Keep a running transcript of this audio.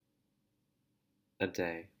A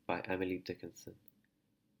Day by Emily Dickinson.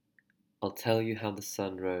 I'll tell you how the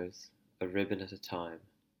sun rose, a ribbon at a time.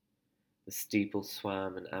 The steeple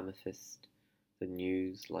swam in amethyst, the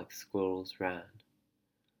news like squirrels ran.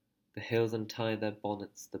 The hills untied their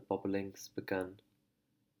bonnets, the bobolinks begun.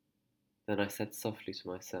 Then I said softly to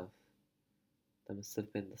myself, there must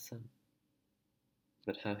have been the sun.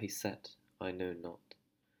 But how he set, I know not.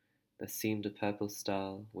 There seemed a purple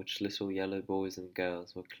star, which little yellow boys and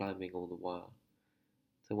girls were climbing all the while.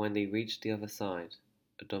 So when they reached the other side,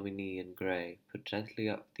 a dominie in grey put gently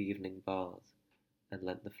up the evening bars and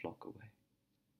led the flock away.